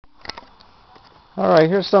Alright,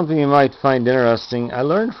 here's something you might find interesting. I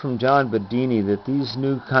learned from John Bedini that these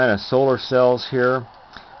new kind of solar cells here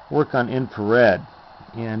work on infrared,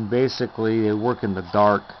 and basically they work in the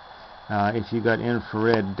dark if you got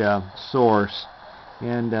infrared source.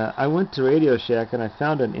 And I went to Radio Shack and I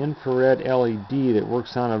found an infrared LED that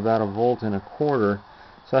works on about 1.25 volts.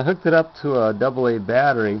 So I hooked it up to a AA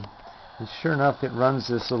battery, and sure enough it runs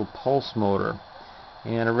this little pulse motor.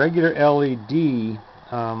 And a regular LED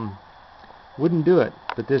wouldn't do it,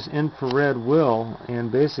 but this infrared will,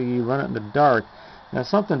 and basically you run it in the dark. Now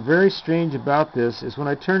something very strange about this is when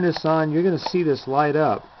I turn this on, you're going to see this light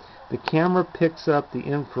up. The camera picks up the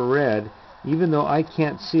infrared even though I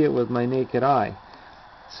can't see it with my naked eye.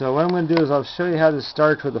 So what I'm going to do is I'll show you how this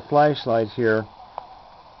starts with a flashlight here.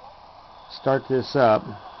 Start this up.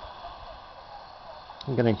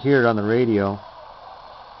 I'm going to hear it on the radio.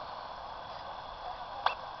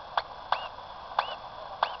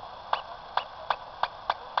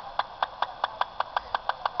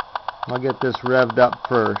 I'll get this revved up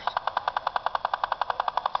first.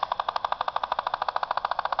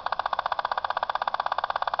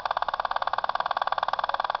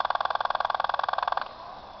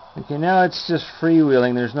 Okay, now it's just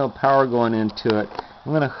freewheeling. There's no power going into it.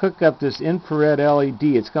 I'm going to hook up this infrared LED.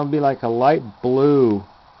 It's going to be like a light blue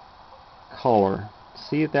color.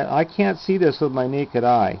 See it? That I can't see this with my naked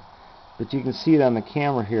eye, but you can see it on the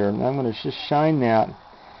camera here. And I'm going to just shine that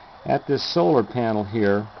at this solar panel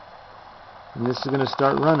here. And this is going to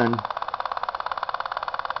start running.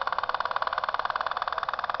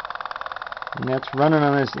 And that's running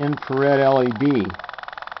on this infrared LED.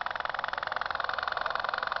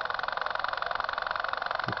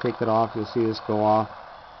 I'll take it off, you'll see this go off.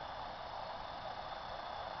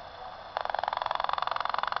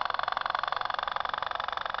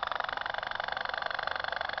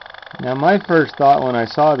 Now my first thought when I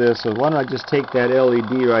saw this was, why don't I just take that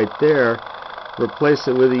LED right there, replace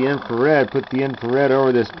it with the infrared, put the infrared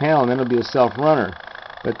over this panel, and then it'll be a self-runner.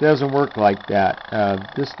 But it doesn't work like that.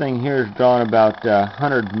 This thing here is drawing about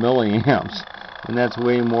 100 milliamps, and that's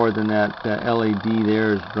way more than that LED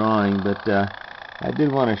there is drawing. But I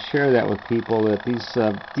did want to share that with people, that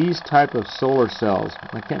these type of solar cells,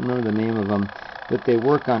 I can't remember the name of them, but they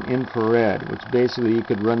work on infrared, which basically you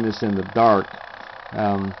could run this in the dark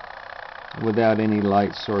without any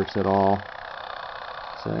light source at all.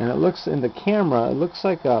 So, and it looks in the camera, it looks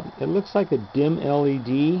like a dim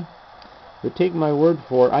LED, but take my word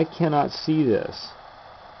for it, I cannot see this.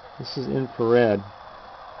 This is infrared,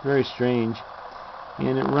 very strange,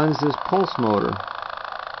 and it runs this pulse motor.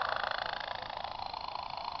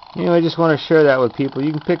 Anyway, I just want to share that with people.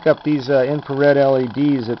 You can pick up these infrared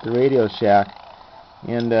LEDs at the Radio Shack,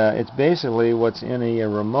 and it's basically what's in a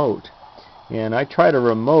remote. And I tried a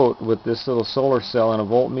remote with this little solar cell and a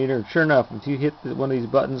voltmeter, and sure enough, if you hit one of these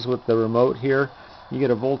buttons with the remote here, you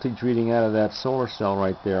get a voltage reading out of that solar cell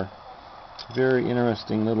right there. Very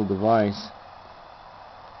interesting little device.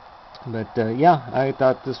 But yeah, I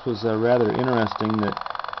thought this was rather interesting that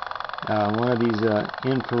one of these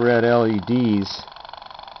infrared LEDs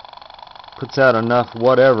puts out enough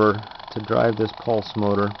whatever to drive this pulse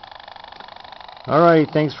motor. Alright,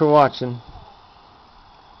 thanks for watching.